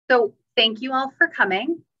So thank you all for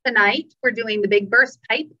coming. Tonight, we're doing the big burst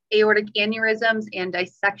pipe, aortic aneurysms, and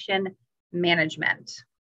dissection management.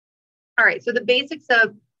 All right, so the basics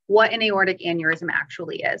of what an aortic aneurysm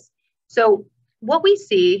actually is. So what we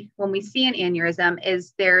see when we see an aneurysm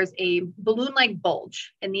is there's a balloon-like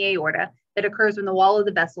bulge in the aorta that occurs when the wall of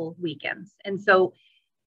the vessel weakens. And so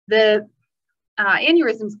the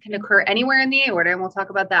aneurysms can occur anywhere in the aorta, and we'll talk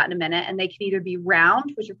about that in a minute. And they can either be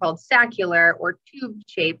round, which are called saccular, or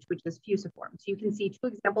tube-shaped, which is fusiform. So you can see two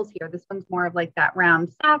examples here. This one's more of like that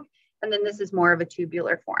round sac, and then this is more of a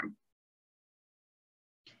tubular form.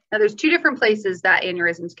 Now, there's two different places that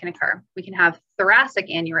aneurysms can occur. We can have thoracic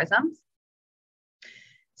aneurysms.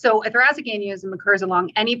 So a thoracic aneurysm occurs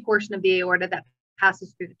along any portion of the aorta that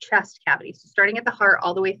passes through the chest cavity. So starting at the heart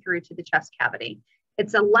all the way through to the chest cavity.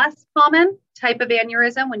 It's a less common type of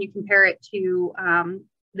aneurysm when you compare it to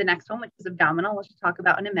the next one, which is abdominal, which we'll talk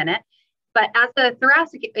about in a minute. But as the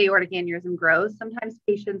thoracic aortic aneurysm grows, sometimes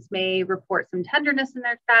patients may report some tenderness in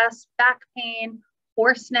their chest, back pain,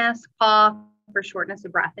 hoarseness, cough, or shortness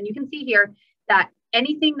of breath. And you can see here that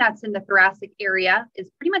anything that's in the thoracic area is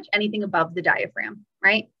pretty much anything above the diaphragm,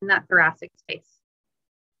 right? In that thoracic space.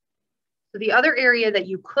 So the other area that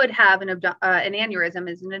you could have an aneurysm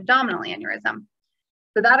is an abdominal aneurysm.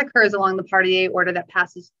 So that occurs along the part of the aorta that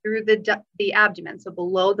passes through the abdomen, so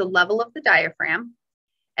below the level of the diaphragm.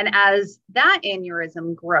 And as that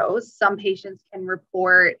aneurysm grows, some patients can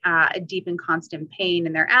report a deep and constant pain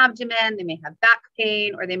in their abdomen. They may have back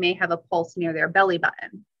pain, or they may have a pulse near their belly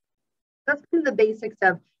button. That's kind of the basics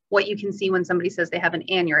of what you can see when somebody says they have an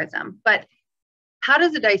aneurysm. But how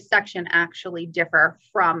does a dissection actually differ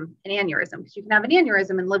from an aneurysm? Because you can have an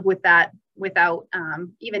aneurysm and live with that without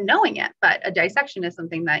even knowing it. But a dissection is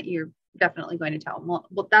something that you're definitely going to tell them.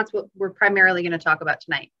 Well, that's what we're primarily going to talk about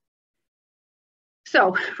tonight.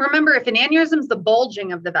 So remember, if an aneurysm is the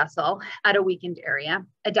bulging of the vessel at a weakened area,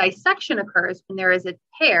 a dissection occurs when there is a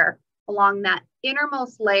tear along that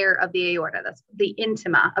innermost layer of the aorta. That's the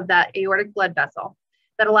intima of that aortic blood vessel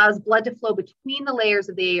that allows blood to flow between the layers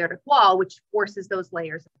of the aortic wall, which forces those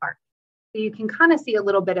layers apart. So you can kind of see a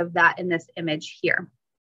little bit of that in this image here.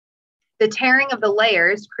 The tearing of the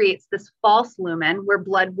layers creates this false lumen where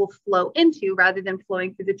blood will flow into rather than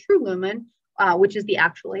flowing through the true lumen, which is the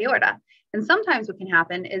actual aorta. And sometimes what can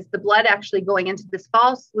happen is the blood actually going into this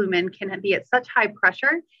false lumen can be at such high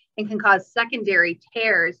pressure and can cause secondary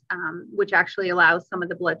tears, which actually allows some of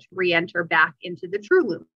the blood to re-enter back into the true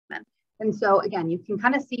lumen. And so again, you can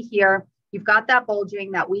kind of see here, you've got that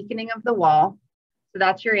bulging, that weakening of the wall. So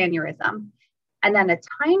that's your aneurysm. And then a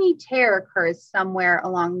tiny tear occurs somewhere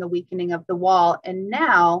along the weakening of the wall. And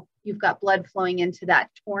now you've got blood flowing into that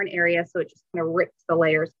torn area. So it just kind of rips the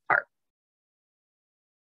layers apart.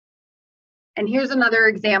 And here's another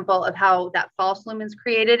example of how that false lumen is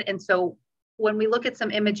created. And so when we look at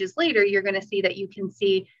some images later, you're going to see that you can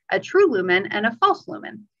see a true lumen and a false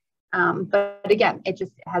lumen. But again, it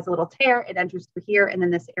just has a little tear, it enters through here, and then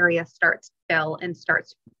this area starts to fill and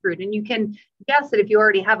starts to protrude. And you can guess that if you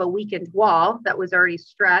already have a weakened wall that was already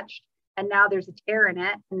stretched, and now there's a tear in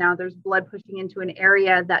it, and now there's blood pushing into an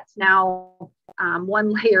area that's now one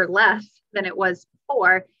layer less than it was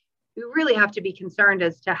before, you really have to be concerned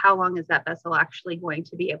as to how long is that vessel actually going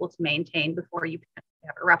to be able to maintain before you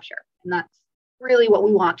have a rupture. And that's really what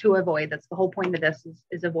we want to avoid. That's the whole point of this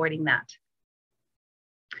is avoiding that.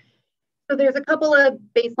 So there's a couple of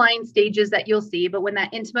baseline stages that you'll see, but when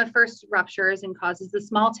that intima first ruptures and causes the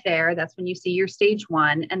small tear, that's when you see your stage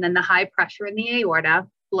 1, and then the high pressure in the aorta,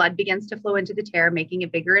 blood begins to flow into the tear, making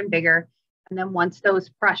it bigger and bigger. And then once those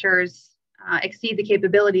pressures exceed the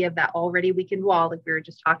capability of that already weakened wall, like we were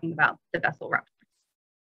just talking about, the vessel ruptures.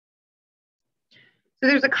 So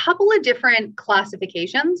there's a couple of different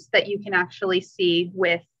classifications that you can actually see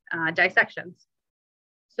with dissections.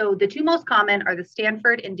 So the two most common are the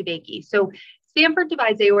Stanford and DeBakey. So Stanford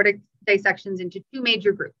divides aortic dissections into two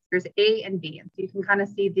major groups. There's A and B. And so you can kind of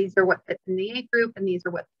see these are what fits in the A group and these are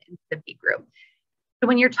what fits in the B group. So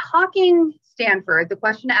when you're talking Stanford, the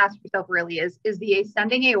question to ask yourself really is the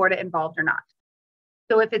ascending aorta involved or not?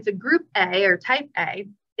 So if it's a group A or type A,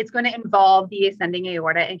 it's going to involve the ascending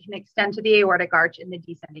aorta and can extend to the aortic arch in the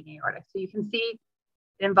descending aorta. So you can see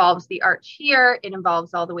it involves the arch here, it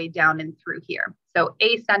involves all the way down and through here. So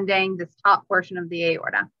ascending, this top portion of the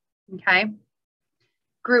aorta, okay?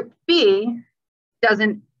 Group B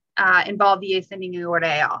doesn't involve the ascending aorta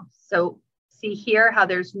at all. So see here how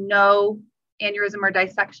there's no aneurysm or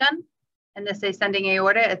dissection in this ascending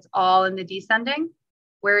aorta, it's all in the descending.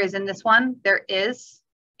 Whereas in this one, there is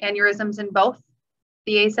aneurysms in both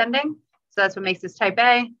the ascending. So that's what makes this type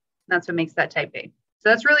A, and that's what makes that type B. So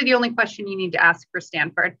that's really the only question you need to ask for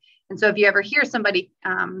Stanford. And so if you ever hear somebody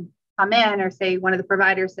come in, or say one of the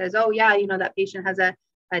providers says, oh yeah, that patient has a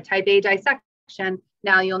type A dissection,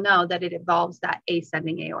 now you'll know that it involves that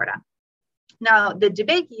ascending aorta. Now, the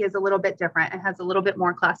DeBakey is a little bit different. It has a little bit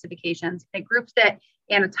more classifications. It groups it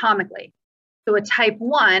anatomically. So a type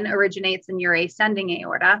 1 originates in your ascending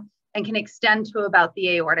aorta and can extend to about the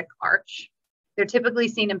aortic arch. They're typically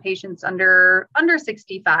seen in patients under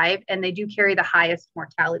 65, and they do carry the highest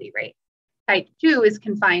mortality rate. Type 2 is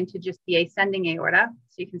confined to just the ascending aorta.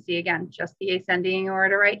 So you can see, again, just the ascending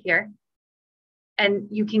aorta right here. And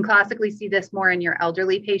you can classically see this more in your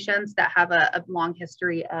elderly patients that have a long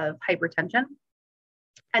history of hypertension.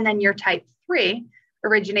 And then your type 3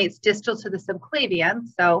 originates distal to the subclavian.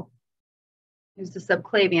 So here's the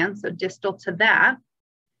subclavian, so distal to that,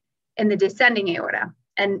 in the descending aorta.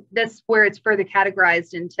 And that's where it's further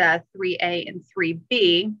categorized into 3A and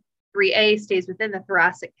 3B. 3A stays within the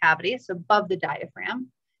thoracic cavity, so above the diaphragm.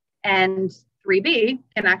 And 3B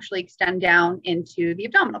can actually extend down into the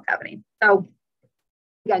abdominal cavity. So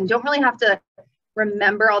again, don't really have to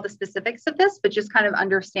remember all the specifics of this, but just kind of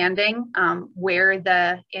understanding where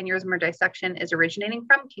the aneurysm or dissection is originating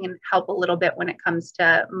from can help a little bit when it comes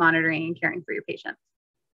to monitoring and caring for your patients.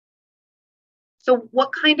 So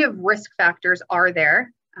what kind of risk factors are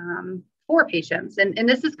there for patients? And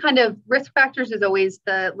this is kind of, risk factors is always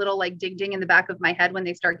the little like ding in the back of my head when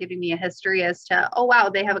they start giving me a history as to, oh, wow,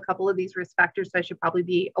 they have a couple of these risk factors, so I should probably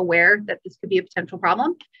be aware that this could be a potential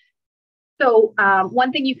problem. So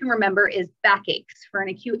one thing you can remember is backaches for an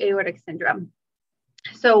acute aortic syndrome.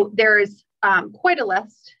 So there's quite a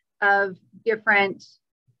list of different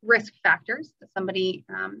risk factors that somebody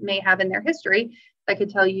may have in their history that could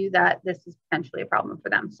tell you that this is potentially a problem for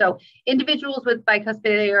them. So individuals with bicuspid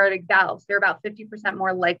aortic valves, they're about 50%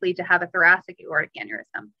 more likely to have a thoracic aortic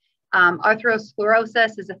aneurysm.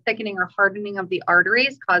 Atherosclerosis is a thickening or hardening of the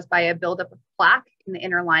arteries caused by a buildup of plaque in the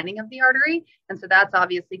inner lining of the artery. And so that's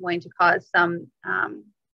obviously going to cause some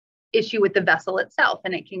issue with the vessel itself,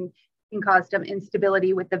 and it can cause some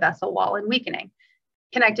instability with the vessel wall and weakening.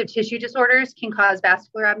 Connective tissue disorders can cause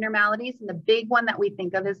vascular abnormalities, and the big one that we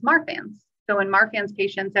think of is Marfan's. So in Marfan's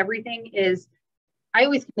patients, everything is, I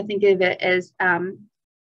always kind of think of it as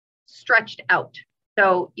stretched out.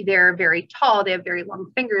 So they're very tall, they have very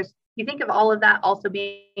long fingers. You think of all of that also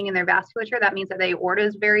being in their vasculature, that means that the aorta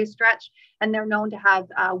is very stretched, and they're known to have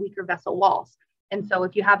weaker vessel walls. And so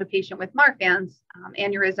if you have a patient with Marfan's,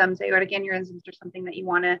 aneurysms, aortic aneurysms are something that you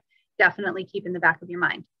want to definitely keep in the back of your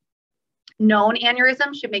mind. Known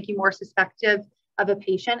aneurysms should make you more suspected of a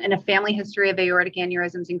patient, and a family history of aortic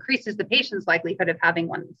aneurysms increases the patient's likelihood of having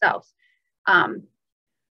one themselves.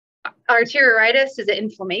 Arteritis is an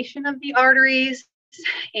inflammation of the arteries,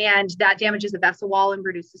 and that damages the vessel wall and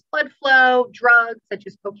reduces blood flow. Drugs such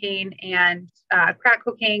as cocaine and crack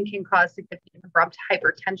cocaine can cause significant abrupt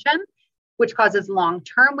hypertension, which causes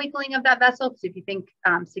long-term weakening of that vessel. Because if you think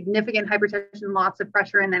significant hypertension, lots of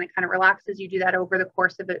pressure, and then it kind of relaxes, you do that over the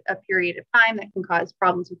course of a period of time, that can cause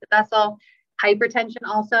problems with the vessel. Hypertension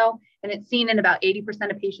also, and it's seen in about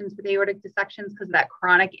 80% of patients with aortic dissections because of that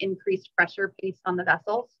chronic increased pressure placed on the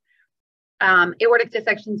vessels. Aortic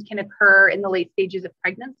dissections can occur in the late stages of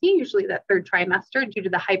pregnancy, usually that third trimester, due to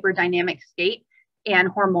the hyperdynamic state and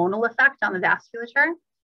hormonal effect on the vasculature.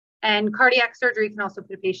 And cardiac surgery can also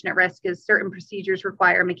put a patient at risk, as certain procedures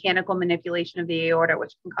require mechanical manipulation of the aorta,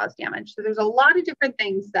 which can cause damage. So there's a lot of different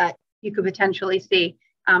things that you could potentially see,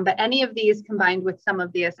 but any of these combined with some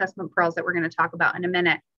of the assessment pearls that we're going to talk about in a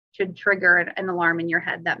minute should trigger an alarm in your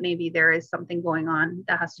head that maybe there is something going on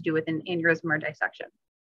that has to do with an aneurysm or dissection.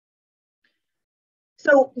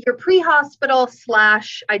 So your pre-hospital /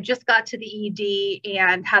 I just got to the ED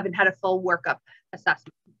and haven't had a full workup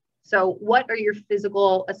assessment. So what are your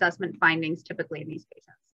physical assessment findings typically in these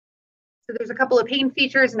patients? So there's a couple of pain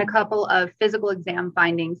features and a couple of physical exam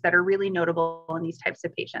findings that are really notable in these types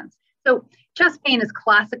of patients. So chest pain is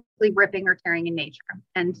classically ripping or tearing in nature.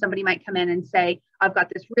 And somebody might come in and say, I've got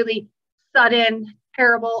this really sudden,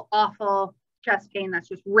 terrible, awful chest pain that's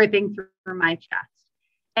just ripping through my chest.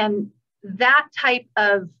 And that type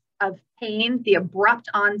of pain, the abrupt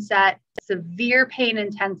onset, severe pain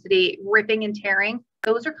intensity, ripping and tearing,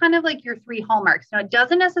 those are kind of like your 3 hallmarks. Now, it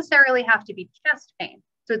doesn't necessarily have to be chest pain.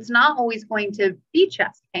 So it's not always going to be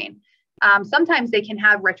chest pain. Sometimes they can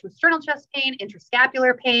have retrosternal chest pain,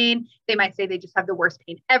 intrascapular pain. They might say they just have the worst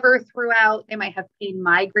pain ever throughout. They might have pain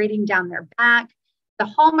migrating down their back. The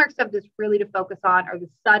hallmarks of this really to focus on are the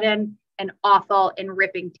sudden and awful and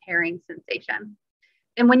ripping, tearing sensation.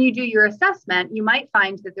 And when you do your assessment, you might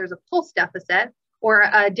find that there's a pulse deficit or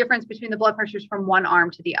a difference between the blood pressures from one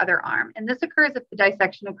arm to the other arm. And this occurs if the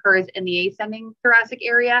dissection occurs in the ascending thoracic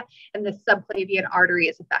area and the subclavian artery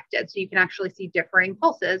is affected. So you can actually see differing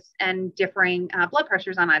pulses and differing blood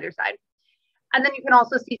pressures on either side. And then you can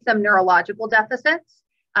also see some neurological deficits.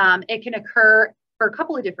 It can occur for a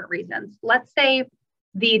couple of different reasons. Let's say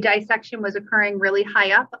the dissection was occurring really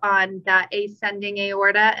high up on that ascending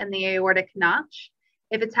aorta and the aortic notch.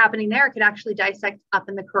 If it's happening there, it could actually dissect up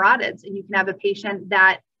in the carotids, and you can have a patient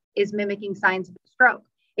that is mimicking signs of a stroke.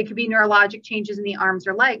 It could be neurologic changes in the arms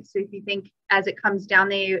or legs. So if you think as it comes down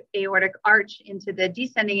the aortic arch into the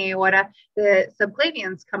descending aorta, the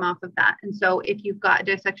subclavians come off of that. And so if you've got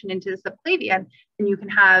dissection into the subclavian, then you can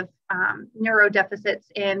have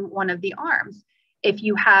neurodeficits in one of the arms. If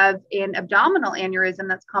you have an abdominal aneurysm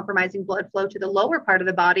that's compromising blood flow to the lower part of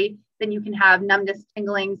the body, then you can have numbness,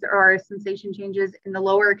 tinglings, or sensation changes in the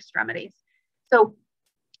lower extremities. So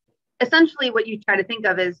essentially what you try to think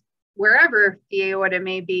of is wherever the aorta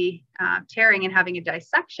may be tearing and having a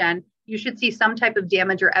dissection, you should see some type of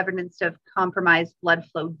damage or evidence of compromised blood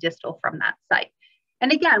flow distal from that site.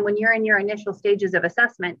 And again, when you're in your initial stages of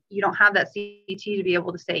assessment, you don't have that CT to be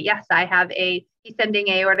able to say, yes, I have a descending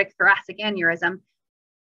aortic thoracic aneurysm.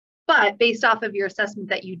 But based off of your assessment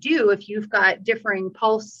that you do, if you've got differing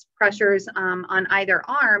pulse pressures on either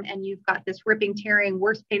arm and you've got this ripping, tearing,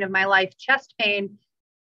 worst pain of my life, chest pain,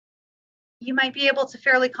 you might be able to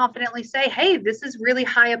fairly confidently say, hey, this is really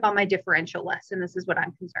high up on my differential list, and this is what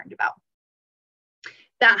I'm concerned about.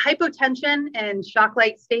 That hypotension and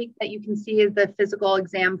shock-like state that you can see as the physical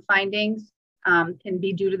exam findings can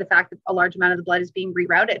be due to the fact that a large amount of the blood is being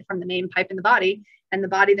rerouted from the main pipe in the body, and the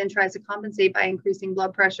body then tries to compensate by increasing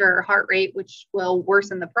blood pressure or heart rate, which will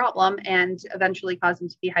worsen the problem and eventually cause them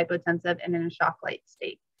to be hypotensive and in a shock-like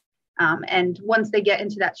state. And once they get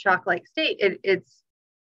into that shock-like state, it's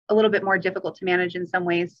a little bit more difficult to manage in some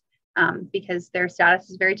ways because their status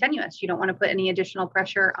is very tenuous. You don't want to put any additional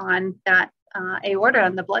pressure on that aorta,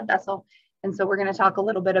 on the blood vessel. And so we're going to talk a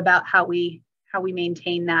little bit about how we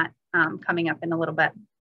maintain that coming up in a little bit.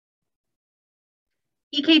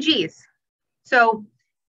 EKGs. So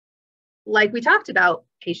like we talked about,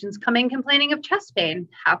 patients come in complaining of chest pain.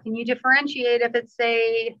 How can you differentiate if it's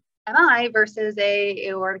a MI versus a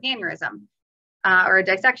aortic aneurysm or a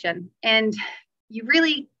dissection? And you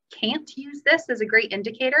really can't use this as a great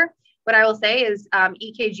indicator. What I will say is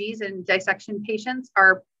EKGs in dissection patients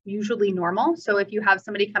are usually normal. So if you have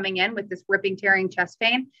somebody coming in with this ripping, tearing chest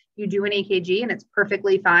pain, you do an EKG and it's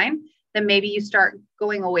perfectly fine, then maybe you start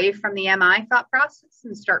going away from the MI thought process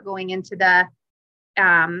and start going into the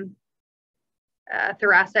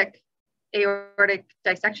thoracic aortic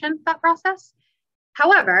dissection thought process.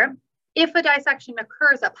 However, if a dissection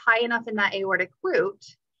occurs up high enough in that aortic root,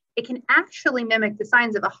 it can actually mimic the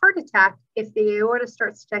signs of a heart attack if the aorta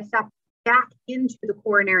starts to dissect back into the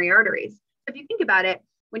coronary arteries. So if you think about it,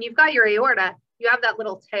 when you've got your aorta, you have that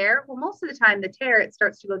little tear. Well, most of the time the tear, it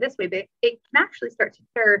starts to go this way, but it can actually start to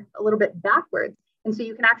tear a little bit backwards. And so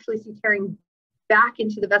you can actually see tearing back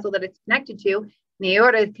into the vessel that it's connected to. And the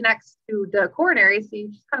aorta connects to the coronary, so you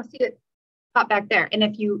just kind of see it pop back there. And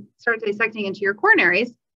if you start dissecting into your coronaries,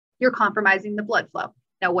 you're compromising the blood flow.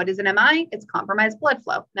 Now, what is an MI? It's compromised blood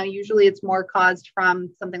flow. Now, usually it's more caused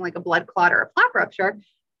from something like a blood clot or a plaque rupture,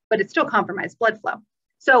 but it's still compromised blood flow.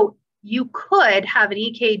 So you could have an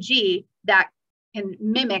EKG that can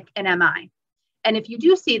mimic an MI. And if you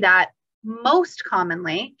do see that, most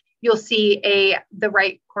commonly, you'll see the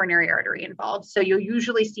right coronary artery involved. So you'll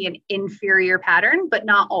usually see an inferior pattern, but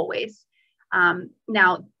not always.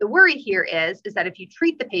 Now, the worry here is that if you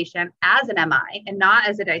treat the patient as an MI and not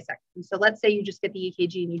as a dissection, so let's say you just get the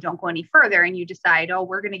EKG and you don't go any further and you decide, oh,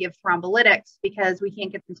 we're going to give thrombolytics because we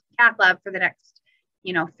can't get them to the cath lab for the next,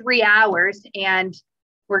 3 hours, and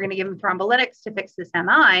we're going to give them thrombolytics to fix this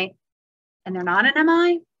MI, and they're not an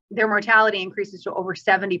MI, their mortality increases to over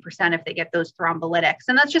 70% if they get those thrombolytics.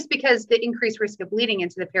 And that's just because the increased risk of bleeding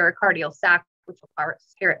into the pericardial sac, which will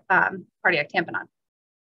cause cardiac tamponade.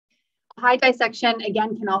 High dissection,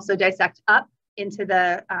 again, can also dissect up into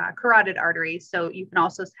the carotid arteries. So you can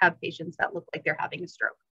also have patients that look like they're having a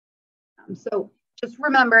stroke. So just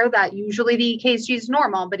remember that usually the EKG is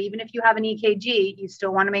normal, but even if you have an EKG, you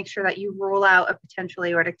still want to make sure that you rule out a potential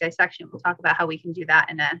aortic dissection. We'll talk about how we can do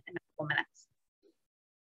that in a couple minutes.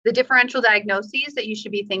 The differential diagnoses that you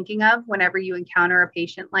should be thinking of whenever you encounter a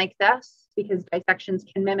patient like this, because dissections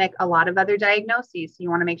can mimic a lot of other diagnoses. So you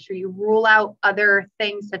want to make sure you rule out other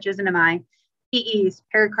things such as an MI, PEs,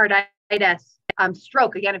 pericarditis,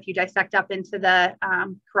 stroke. Again, if you dissect up into the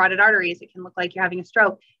carotid arteries, it can look like you're having a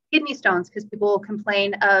stroke. Kidney stones, because people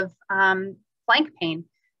complain of flank pain.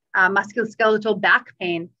 musculoskeletal back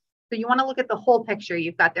pain. So you want to look at the whole picture.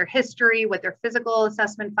 You've got their history, what their physical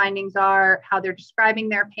assessment findings are, how they're describing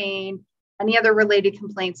their pain, any other related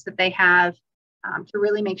complaints that they have, to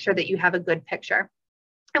really make sure that you have a good picture.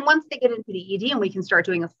 And once they get into the ED and we can start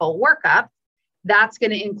doing a full workup, that's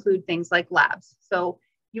going to include things like labs. So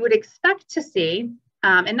you would expect to see,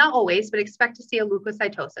 and not always, but expect to see a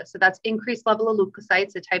leukocytosis. So that's increased level of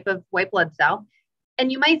leukocytes, a type of white blood cell.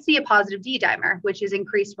 And you might see a positive D dimer, which is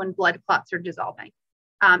increased when blood clots are dissolving.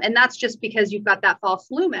 And that's just because you've got that false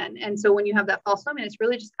lumen. And so when you have that false lumen, it's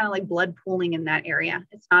really just kind of like blood pooling in that area.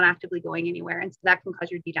 It's not actively going anywhere. And so that can cause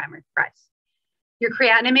your D dimer to rise. Your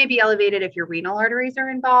creatinine may be elevated if your renal arteries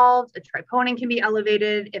are involved. A troponin can be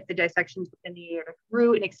elevated if the dissection is within the aortic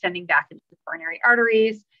root and extending back into the coronary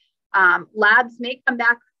arteries. Labs may come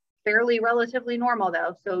back fairly relatively normal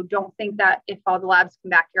though. So don't think that if all the labs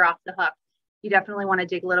come back, you're off the hook. You definitely want to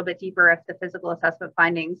dig a little bit deeper if the physical assessment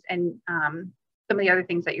findings and some of the other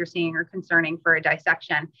things that you're seeing are concerning for a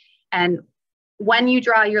dissection. And when you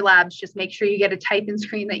draw your labs, just make sure you get a type in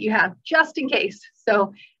screen that you have just in case.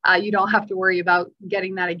 So you don't have to worry about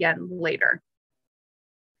getting that again later.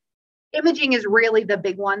 Imaging is really the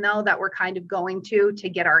big one though, that we're kind of going to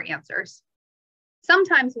get our answers.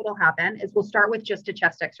 Sometimes what will happen is we'll start with just a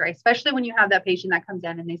chest x-ray, especially when you have that patient that comes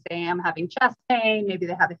in and they say, I'm having chest pain. Maybe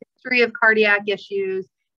they have a history of cardiac issues.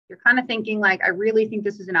 You're kind of thinking like, I really think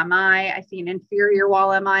this is an MI. I see an inferior wall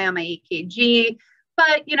MI on my EKG,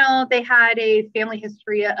 but you know, they had a family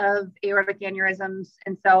history of aortic aneurysms.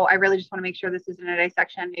 And so I really just want to make sure this isn't a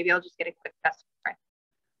dissection. Maybe I'll just get a quick chest x-ray.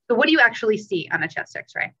 So what do you actually see on a chest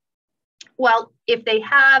x-ray? Well, if they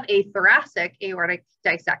have a thoracic aortic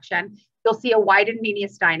dissection, you'll see a widened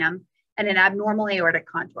mediastinum and an abnormal aortic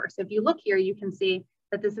contour. So if you look here, you can see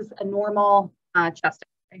that this is a normal chest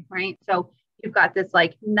x-ray, right? So you've got this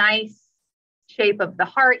like nice shape of the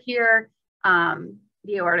heart here.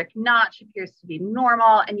 The aortic notch appears to be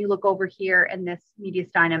normal. And you look over here and this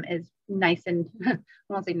mediastinum is nice and, I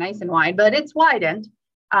won't say nice and wide, but it's widened.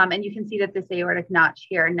 And you can see that this aortic notch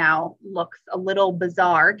here now looks a little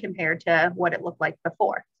bizarre compared to what it looked like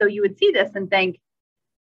before. So you would see this and think,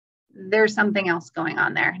 there's something else going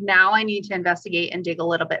on there. Now I need to investigate and dig a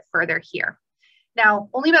little bit further here. Now,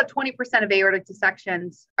 only about 20% of aortic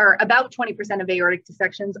dissections, or about 20% of aortic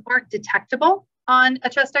dissections aren't detectable on a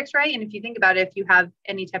chest x-ray. And if you think about it, if you have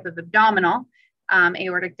any type of abdominal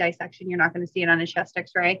aortic dissection, you're not going to see it on a chest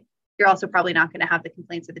x-ray. You're also probably not going to have the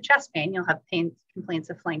complaints of the chest pain. You'll have complaints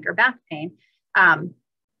of flank or back pain.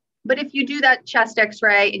 But if you do that chest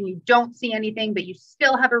x-ray and you don't see anything, but you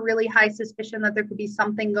still have a really high suspicion that there could be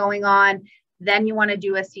something going on, then you want to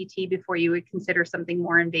do a CT before you would consider something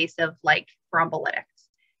more invasive like thrombolytics.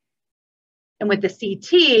 And with the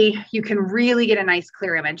CT, you can really get a nice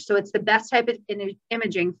clear image. So it's the best type of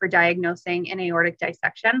imaging for diagnosing an aortic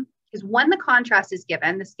dissection, because when the contrast is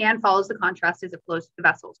given, the scan follows the contrast as it flows to the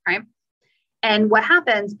vessels, right? And what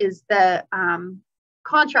happens is the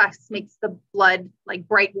contrast makes the blood like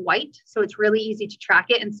bright white. So it's really easy to track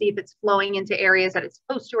it and see if it's flowing into areas that it's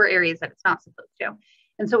supposed to or areas that it's not supposed to.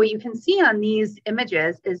 And so what you can see on these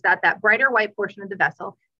images is that that brighter white portion of the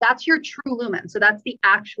vessel, that's your true lumen. So that's the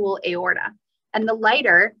actual aorta. And the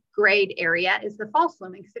lighter grayed area is the false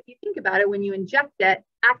lumen. Because if you think about it, when you inject it,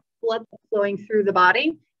 active blood flowing through the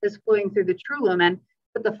body is flowing through the true lumen.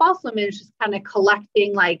 But the false lumen is just kind of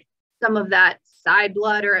collecting like some of that side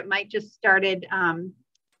blood, or it might just started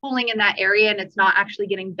pooling in that area and it's not actually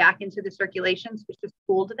getting back into the circulation. So it's just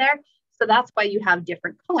pooled there. So that's why you have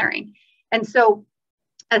different coloring. And so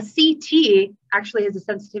a CT actually has a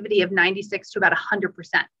sensitivity of 96 to about 100%.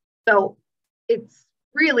 So it's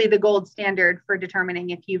really the gold standard for determining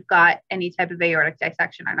if you've got any type of aortic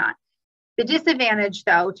dissection or not. The disadvantage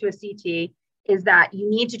though to a CT is that you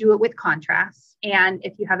need to do it with contrast. And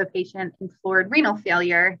if you have a patient in florid renal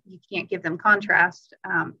failure, you can't give them contrast.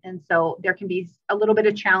 And so there can be a little bit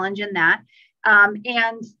of challenge in that.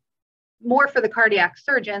 And more for the cardiac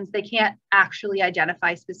surgeons, they can't actually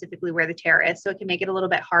identify specifically where the tear is. So it can make it a little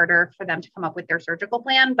bit harder for them to come up with their surgical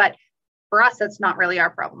plan. But for us, that's not really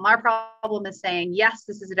our problem. Our problem is saying, yes,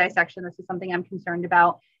 this is a dissection. This is something I'm concerned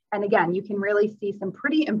about. And again, you can really see some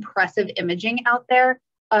pretty impressive imaging out there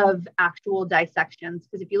of actual dissections.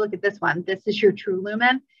 Because if you look at this one, this is your true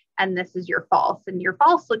lumen and this is your false. And your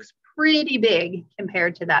false looks pretty big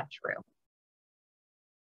compared to that true.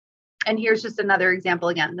 And here's just another example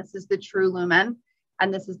again. This is the true lumen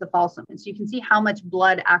and this is the false lumen. So you can see how much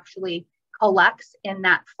blood actually collects in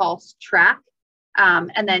that false track.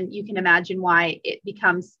 And then you can imagine why it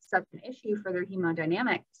becomes such an issue for their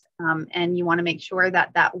hemodynamics. And you want to make sure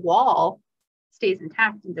that that wall stays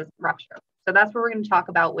intact and doesn't rupture. So that's what we're going to talk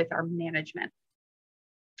about with our management.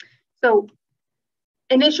 So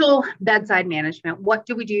initial bedside management. What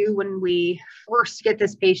do we do when we first get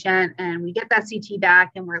this patient and we get that CT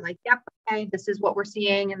back and we're like, yep, okay, this is what we're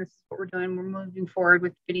seeing and this is what we're doing. We're moving forward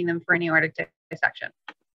with fitting them for an aortic dissection.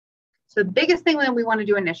 So the biggest thing that we want to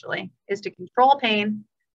do initially is to control pain,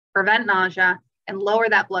 prevent nausea, and lower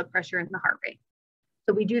that blood pressure and the heart rate.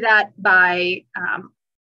 So we do that by,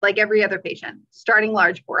 like every other patient, starting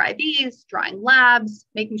large bore IVs, drawing labs,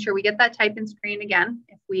 making sure we get that type and screen again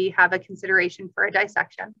if we have a consideration for a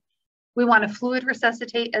dissection. We want to fluid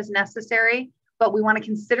resuscitate as necessary, but we want to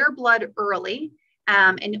consider blood early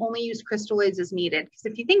and only use crystalloids as needed. Because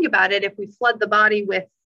if you think about it, if we flood the body with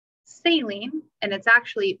saline and it's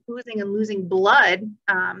actually oozing and losing blood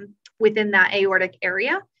within that aortic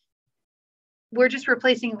area, we're just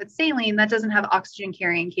replacing it with saline that doesn't have oxygen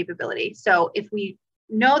carrying capability. So if we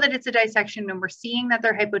know that it's a dissection and we're seeing that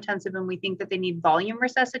they're hypotensive and we think that they need volume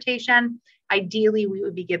resuscitation, ideally we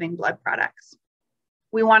would be giving blood products.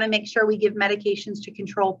 We want to make sure we give medications to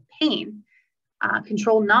control pain,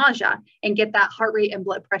 control nausea, and get that heart rate and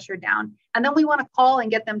blood pressure down. And then we want to call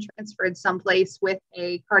and get them transferred someplace with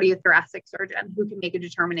a cardiothoracic surgeon who can make a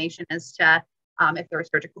determination as to if they're a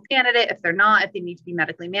surgical candidate, if they're not, if they need to be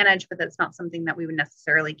medically managed, but that's not something that we would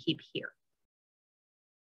necessarily keep here.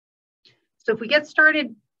 So if we get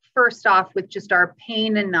started first off with just our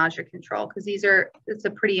pain and nausea control, because it's a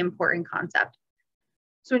pretty important concept.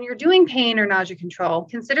 So when you're doing pain or nausea control,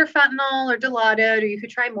 consider fentanyl or Dilaudid, or you could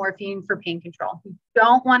try morphine for pain control. You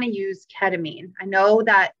don't want to use ketamine. I know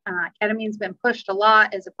that ketamine's been pushed a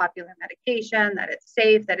lot as a popular medication, that it's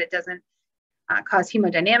safe, that it doesn't cause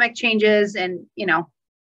hemodynamic changes. And, you know,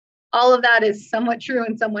 all of that is somewhat true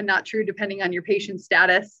and somewhat not true, depending on your patient's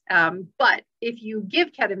status. But if you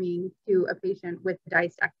give ketamine to a patient with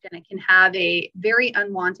dissection, it can have a very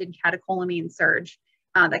unwanted catecholamine surge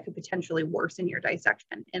that could potentially worsen your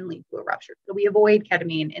dissection and lead to a rupture. So we avoid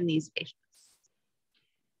ketamine in these patients.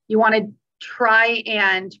 You want to try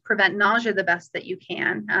and prevent nausea the best that you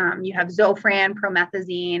can. You have Zofran,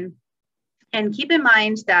 promethazine, and keep in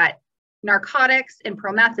mind that narcotics and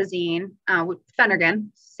promethazine, Phenergan,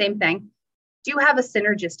 same thing, do have a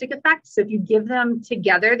synergistic effect. So if you give them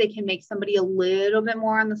together, they can make somebody a little bit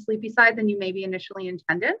more on the sleepy side than you maybe initially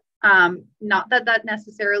intended. Not that that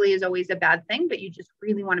necessarily is always a bad thing, but you just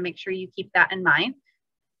really want to make sure you keep that in mind.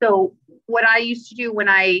 So what I used to do when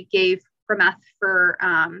I gave prometh for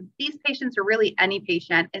these patients, or really any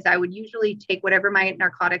patient, is I would usually take whatever my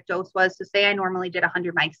narcotic dose was. So say I normally did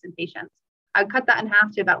 100 mics in patients. I'd cut that in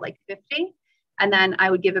half to about like 50. And then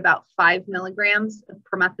I would give about 5 milligrams of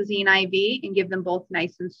promethazine IV and give them both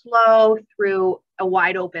nice and slow through a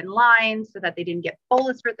wide open line so that they didn't get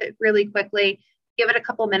bolus really quickly. Give it a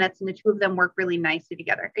couple minutes and the two of them work really nicely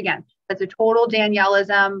together. Again, that's a total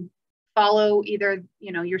Danielism. Follow either,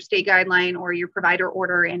 you know, your state guideline or your provider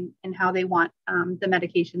order and how they want the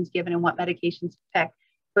medications given and what medications to pick.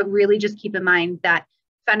 But really just keep in mind that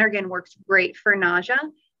Phenergan works great for nausea.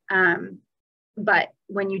 But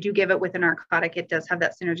when you do give it with a narcotic, it does have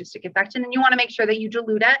that synergistic effect. And then you want to make sure that you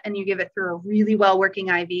dilute it and you give it through a really well-working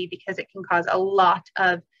IV, because it can cause a lot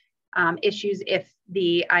of issues if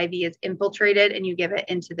the IV is infiltrated and you give it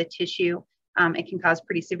into the tissue. It can cause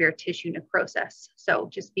pretty severe tissue necrosis. So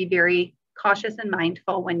just be very cautious and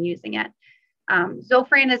mindful when using it.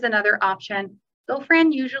 Zofran is another option.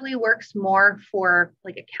 Zofran usually works more for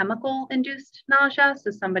like a chemical-induced nausea. So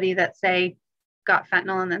somebody that, say, got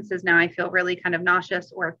fentanyl and then says, now I feel really kind of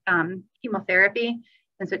nauseous, or chemotherapy.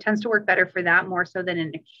 And so it tends to work better for that more so than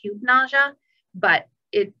an acute nausea, but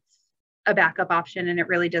it's a backup option and it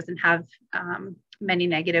really doesn't have many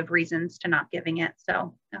negative reasons to not giving it.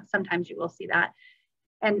 So sometimes you will see that.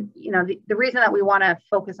 And, you know, the reason that we want to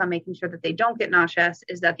focus on making sure that they don't get nauseous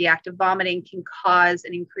is that the active vomiting can cause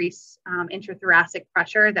an increased intrathoracic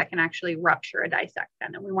pressure that can actually rupture a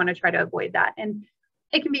dissection. And we want to try to avoid that. And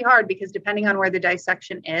it can be hard because depending on where the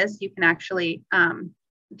dissection is, you can actually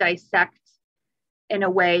dissect in a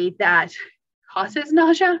way that causes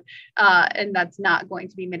nausea. And that's not going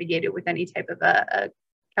to be mitigated with any type of a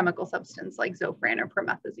chemical substance like Zofran or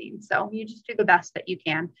promethazine. So you just do the best that you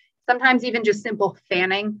can. Sometimes even just simple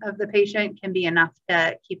fanning of the patient can be enough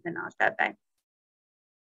to keep the nausea at bay.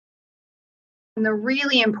 And the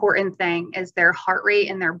really important thing is their heart rate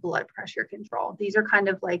and their blood pressure control. These are kind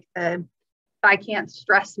of like the, if I can't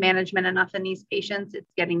stress management enough in these patients,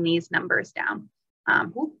 it's getting these numbers down.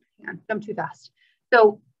 Hang on, I'm too fast.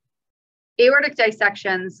 So aortic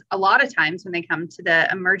dissections, a lot of times when they come to the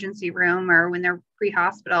emergency room or when they're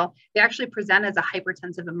pre-hospital, they actually present as a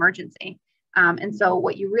hypertensive emergency. And so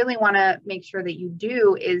what you really want to make sure that you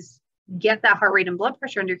do is get that heart rate and blood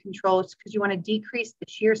pressure under control is because you want to decrease the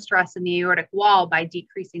shear stress in the aortic wall by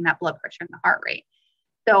decreasing that blood pressure and the heart rate.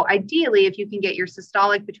 So ideally, if you can get your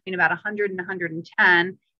systolic between about 100 and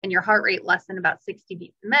 110 and your heart rate less than about 60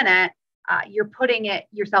 beats a minute, you're putting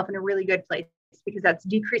yourself in a really good place because that's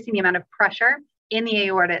decreasing the amount of pressure in the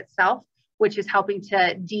aorta itself, which is helping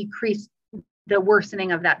to decrease the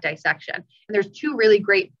worsening of that dissection. And there's two really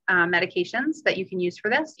great medications that you can use for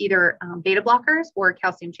this, either beta blockers or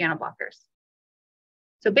calcium channel blockers.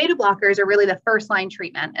 So beta blockers are really the first line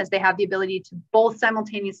treatment, as they have the ability to both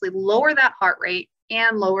simultaneously lower that heart rate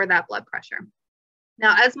and lower that blood pressure.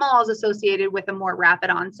 Now, esmolol is associated with a more rapid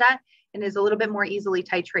onset and is a little bit more easily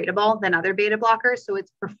titratable than other beta blockers, so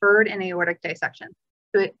it's preferred in aortic dissection.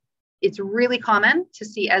 So it's really common to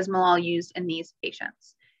see esmolol used in these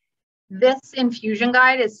patients. This infusion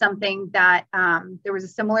guide is something that there was a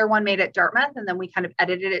similar one made at Dartmouth, and then we kind of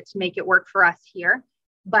edited it to make it work for us here.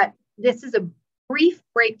 But this is a brief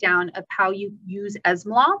breakdown of how you use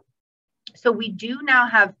esmolol. So we do now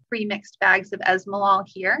have pre-mixed bags of esmolol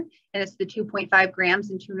here, and it's the 2.5 grams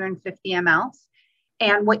and 250 mLs.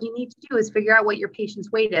 And what you need to do is figure out what your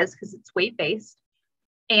patient's weight is, because it's weight-based.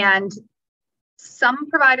 And some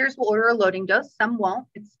providers will order a loading dose, some won't.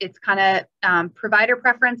 It's kind of provider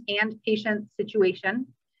preference and patient situation.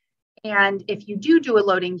 And if you do a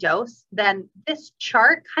loading dose, then this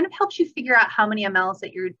chart kind of helps you figure out how many mLs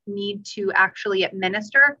that you need to actually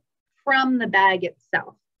administer from the bag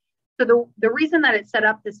itself. So the reason that it's set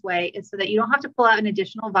up this way is so that you don't have to pull out an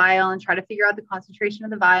additional vial and try to figure out the concentration of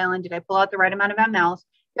the vial and did I pull out the right amount of mLs.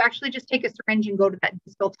 You actually just take a syringe and go to that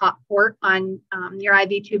distal top port on your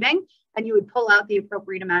IV tubing, and you would pull out the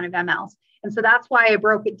appropriate amount of mLs. And so that's why I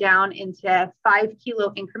broke it down into 5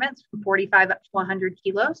 kilo increments from 45 up to 100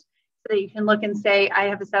 kilos, so that you can look and say, I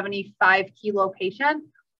have a 75 kilo patient.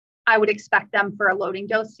 I would expect them for a loading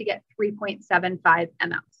dose to get 3.75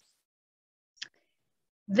 mLs.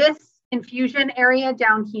 This infusion area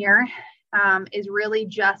down here is really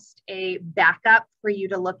just a backup for you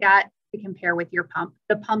to look at to compare with your pump.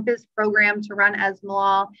 The pump is programmed to run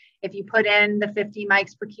esmolol. If you put in the 50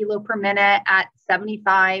 mics per kilo per minute at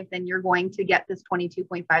 75, then you're going to get this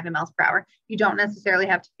 22.5 mLs per hour. You don't necessarily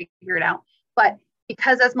have to figure it out. But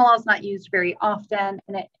because esmolol is not used very often,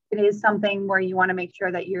 and it is something where you want to make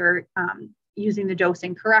sure that you're using the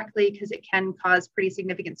dosing correctly, because it can cause pretty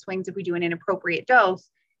significant swings if we do an inappropriate dose.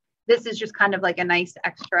 This is just kind of like a nice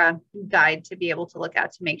extra guide to be able to look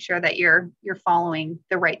at to make sure that you're following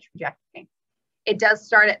the right trajectory. It does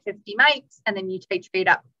start at 50 mics, and then you titrate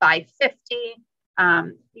up by 50,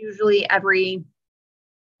 usually every,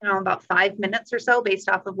 about 5 minutes or so, based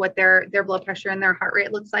off of what their blood pressure and their heart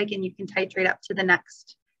rate looks like, and you can titrate up to the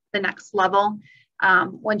next level.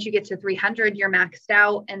 Once you get to 300, you're maxed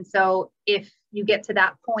out, and so if you get to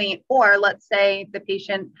that point, or let's say the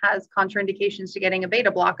patient has contraindications to getting a beta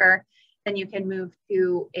blocker, then you can move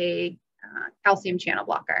to a calcium channel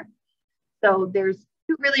blocker. So there's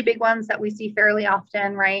two really big ones that we see fairly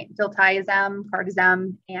often, right? Diltiazem,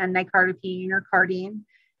 cardizem, and nicardipine or cardine.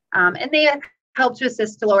 And they help to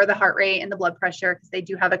assist to lower the heart rate and the blood pressure because they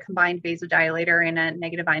do have a combined vasodilator and a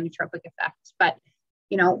negative inotropic effect. But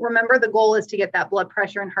remember, the goal is to get that blood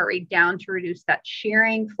pressure and heart rate down to reduce that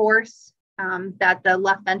shearing force that the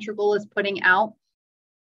left ventricle is putting out.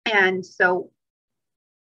 And so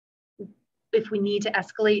if we need to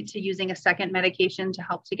escalate to using a second medication to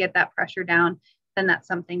help to get that pressure down, then that's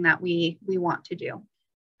something that we want to do.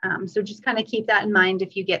 So just kind of keep that in mind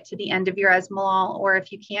if you get to the end of your esmolol, or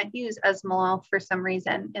if you can't use esmolol for some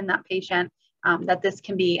reason in that patient, that this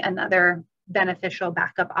can be another beneficial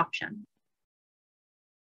backup option.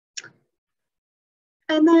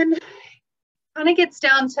 And then kind of gets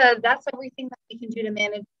down to that's everything that we can do to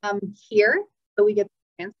manage here. So we get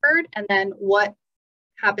transferred, and then what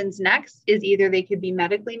happens next is either they could be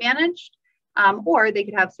medically managed or they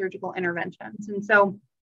could have surgical interventions. And so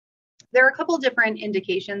there are a couple different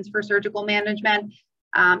indications for surgical management.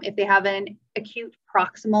 If they have an acute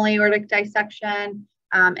proximal aortic dissection,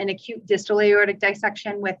 an acute distal aortic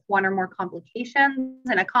dissection with one or more complications,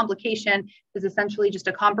 and a complication is essentially just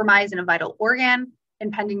a compromise in a vital organ,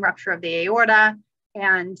 impending rupture of the aorta,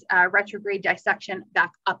 and retrograde dissection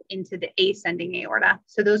back up into the ascending aorta.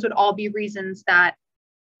 So those would all be reasons that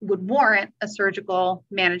would warrant a surgical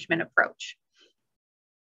management approach.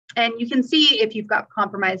 And you can see if you've got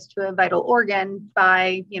compromise to a vital organ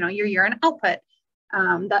by, your urine output.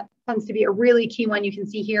 That tends to be a really key one. You can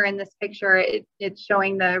see here in this picture, it's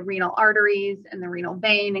showing the renal arteries and the renal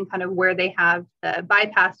vein and kind of where they have the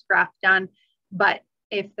bypass graft done. But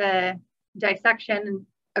if the dissection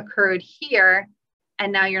occurred here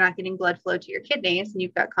and now you're not getting blood flow to your kidneys and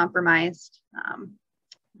you've got compromised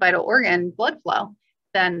vital organ blood flow,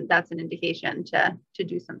 then that's an indication to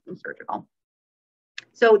do something surgical.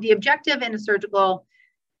 So the objective in a surgical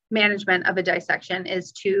management of a dissection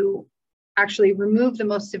is to actually remove the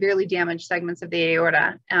most severely damaged segments of the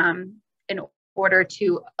aorta in order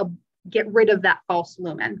to get rid of that false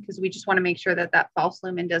lumen, because we just want to make sure that that false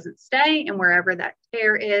lumen doesn't stay, and wherever that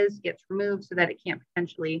tear is gets removed so that it can't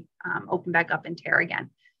potentially open back up and tear again.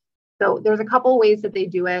 So there's a couple ways that they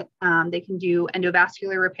do it. They can do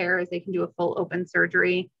endovascular repairs. They can do a full open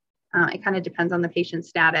surgery. It kind of depends on the patient's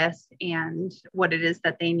status and what it is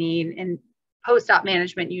that they need. And post-op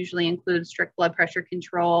management usually includes strict blood pressure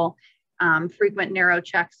control, frequent neuro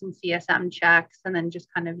checks and CSM checks, and then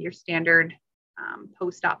just kind of your standard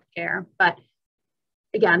post-op care. But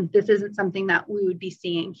again, this isn't something that we would be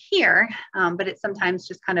seeing here, but it's sometimes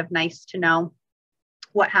just kind of nice to know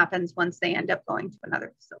what happens once they end up going to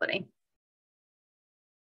another facility.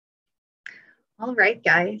 All right,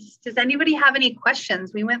 guys, does anybody have any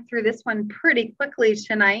questions? We went through this one pretty quickly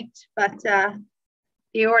tonight, but the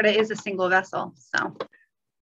aorta is a single vessel, so.